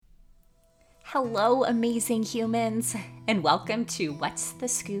Hello, amazing humans, and welcome to What's the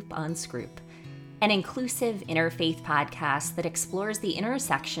Scoop on Scrup, an inclusive interfaith podcast that explores the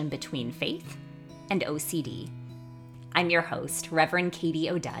intersection between faith and OCD. I'm your host, Reverend Katie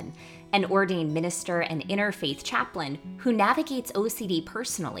O'Dunn, an ordained minister and interfaith chaplain who navigates OCD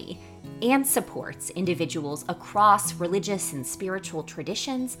personally and supports individuals across religious and spiritual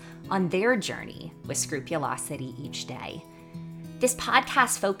traditions on their journey with scrupulosity each day. This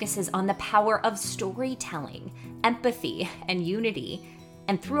podcast focuses on the power of storytelling, empathy, and unity,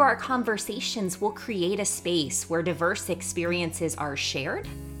 and through our conversations, we'll create a space where diverse experiences are shared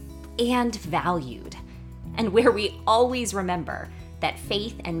and valued, and where we always remember that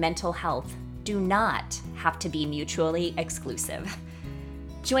faith and mental health do not have to be mutually exclusive.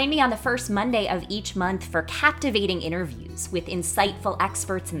 Join me on the first Monday of each month for captivating interviews with insightful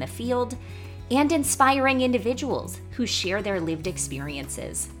experts in the field and inspiring individuals who share their lived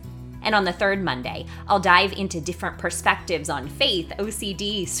experiences. And on the third Monday, I'll dive into different perspectives on faith,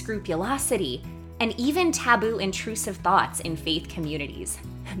 OCD, scrupulosity, and even taboo intrusive thoughts in faith communities,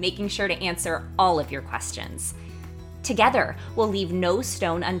 making sure to answer all of your questions. Together, we'll leave no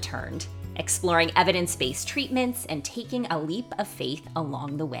stone unturned, exploring evidence-based treatments and taking a leap of faith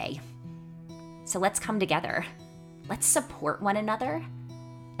along the way. So let's come together. Let's support one another.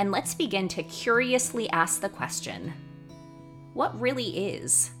 And let's begin to curiously ask the question, what really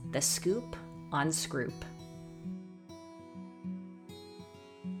is the scoop on Scrup?